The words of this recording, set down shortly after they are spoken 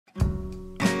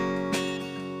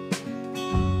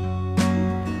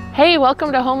Hey,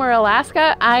 welcome to Homer,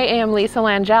 Alaska. I am Lisa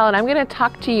Langell, and I'm going to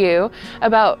talk to you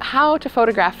about how to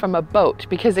photograph from a boat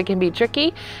because it can be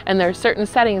tricky and there are certain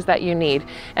settings that you need.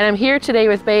 And I'm here today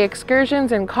with Bay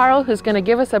Excursions and Carl, who's going to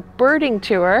give us a birding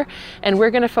tour, and we're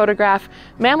going to photograph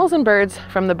mammals and birds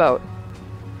from the boat.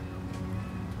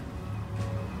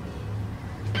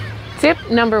 Tip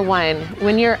number one,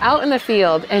 when you're out in the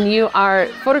field and you are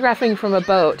photographing from a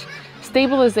boat,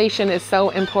 stabilization is so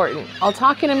important. I'll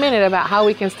talk in a minute about how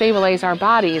we can stabilize our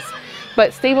bodies,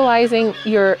 but stabilizing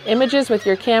your images with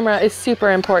your camera is super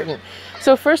important.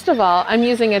 So first of all, I'm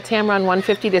using a Tamron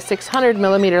 150 to 600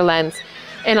 millimeter lens,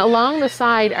 and along the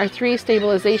side are 3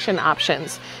 stabilization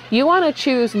options. You want to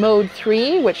choose mode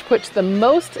 3, which puts the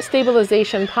most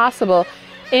stabilization possible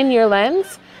in your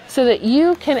lens so that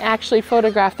you can actually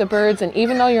photograph the birds, and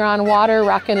even though you're on water,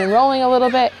 rocking and rolling a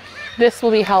little bit, this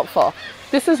will be helpful.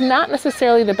 This is not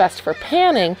necessarily the best for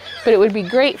panning, but it would be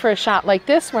great for a shot like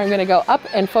this where I'm going to go up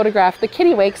and photograph the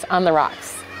kittiwakes on the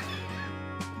rocks.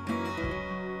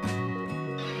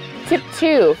 Tip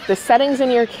 2, the settings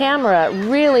in your camera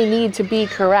really need to be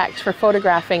correct for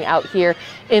photographing out here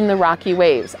in the rocky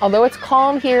waves. Although it's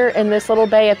calm here in this little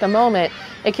bay at the moment,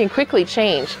 it can quickly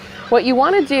change. What you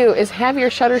want to do is have your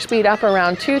shutter speed up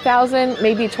around 2,000,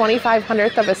 maybe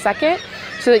 2/2500th of a second,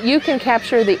 so that you can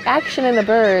capture the action in the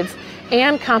birds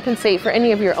and compensate for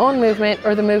any of your own movement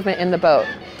or the movement in the boat.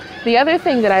 The other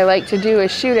thing that I like to do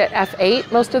is shoot at f8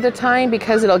 most of the time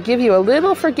because it'll give you a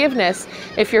little forgiveness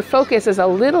if your focus is a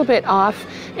little bit off,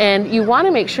 and you want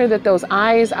to make sure that those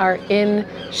eyes are in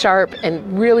sharp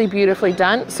and really beautifully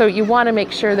done. So you want to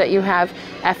make sure that you have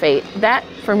f8. That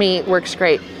for me works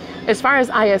great. As far as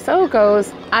ISO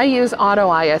goes, I use auto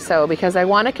ISO because I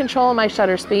want to control my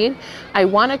shutter speed, I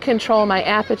want to control my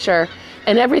aperture,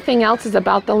 and everything else is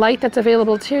about the light that's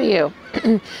available to you.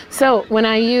 So when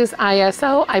I use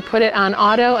ISO, I put it on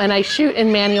auto and I shoot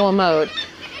in manual mode.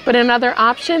 But another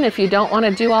option, if you don't want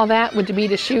to do all that, would be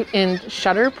to shoot in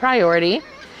shutter priority,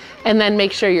 and then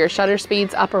make sure your shutter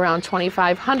speed's up around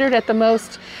 2,500 at the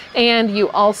most. And you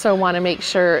also want to make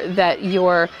sure that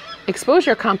your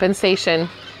exposure compensation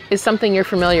is something you're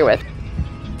familiar with.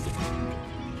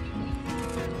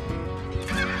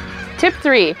 Tip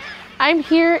 3. I'm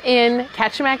here in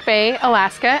Kachemak Bay,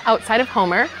 Alaska, outside of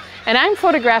Homer, and I'm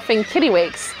photographing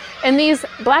kittiwakes. And these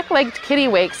black-legged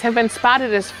kittiwakes have been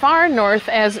spotted as far north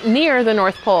as near the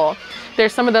North Pole. They're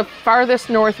some of the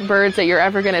farthest north birds that you're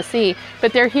ever going to see,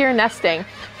 but they're here nesting.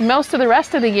 Most of the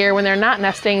rest of the year when they're not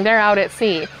nesting, they're out at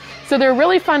sea. So they're a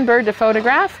really fun bird to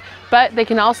photograph, but they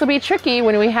can also be tricky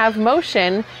when we have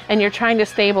motion and you're trying to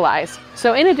stabilize.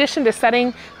 So in addition to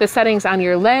setting the settings on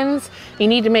your lens, you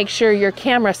need to make sure your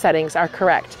camera settings are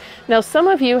correct. Now, some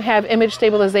of you have image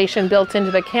stabilization built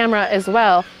into the camera as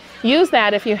well. Use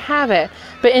that if you have it.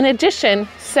 But in addition,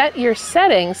 set your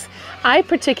settings. I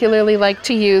particularly like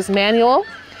to use manual,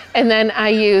 and then I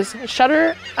use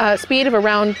shutter speed of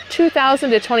around 2,000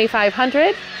 to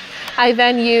 2,500. I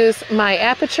then use my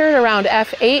aperture around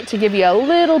f8 to give you a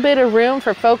little bit of room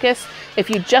for focus if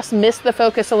you just miss the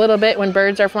focus a little bit when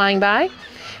birds are flying by.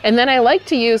 And then I like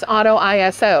to use auto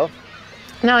ISO.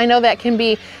 Now, I know that can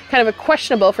be kind of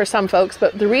questionable for some folks,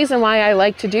 but the reason why I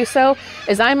like to do so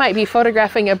is I might be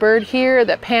photographing a bird here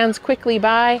that pans quickly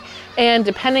by, and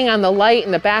depending on the light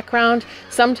in the background,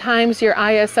 sometimes your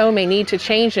ISO may need to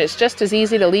change. It's just as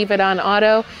easy to leave it on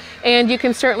auto, and you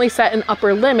can certainly set an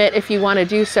upper limit if you want to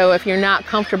do so if you're not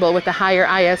comfortable with the higher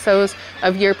ISOs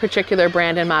of your particular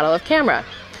brand and model of camera.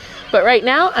 But right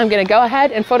now, I'm going to go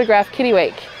ahead and photograph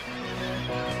kittiwake.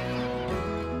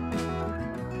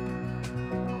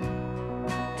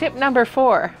 Tip number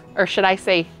 4, or should I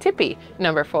say tippy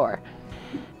number 4.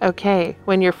 Okay,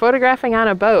 when you're photographing on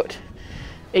a boat,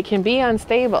 it can be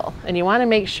unstable, and you want to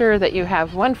make sure that you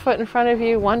have 1 foot in front of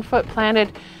you, 1 foot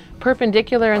planted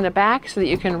perpendicular in the back so that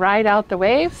you can ride out the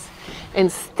waves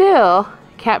and still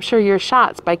capture your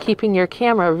shots by keeping your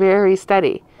camera very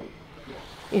steady.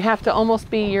 You have to almost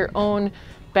be your own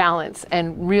balance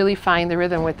and really find the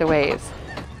rhythm with the waves.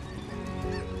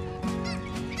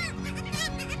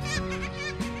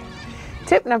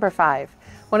 Tip number 5.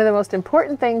 One of the most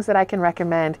important things that I can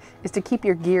recommend is to keep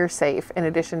your gear safe in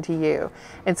addition to you.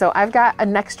 And so I've got a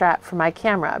neck strap for my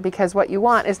camera because what you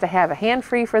want is to have a hand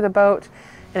free for the boat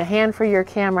and a hand for your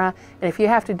camera. And if you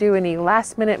have to do any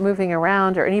last minute moving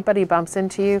around or anybody bumps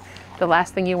into you, the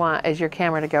last thing you want is your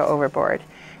camera to go overboard.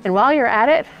 And while you're at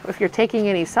it, if you're taking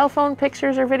any cell phone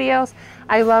pictures or videos,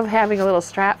 I love having a little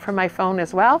strap for my phone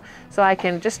as well. So I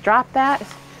can just drop that,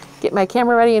 get my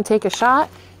camera ready and take a shot,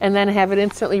 and then have it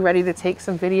instantly ready to take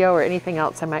some video or anything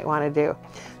else I might want to do.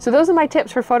 So those are my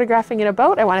tips for photographing in a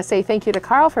boat. I want to say thank you to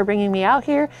Carl for bringing me out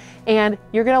here, and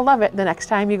you're going to love it the next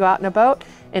time you go out in a boat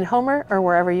in Homer or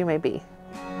wherever you may be.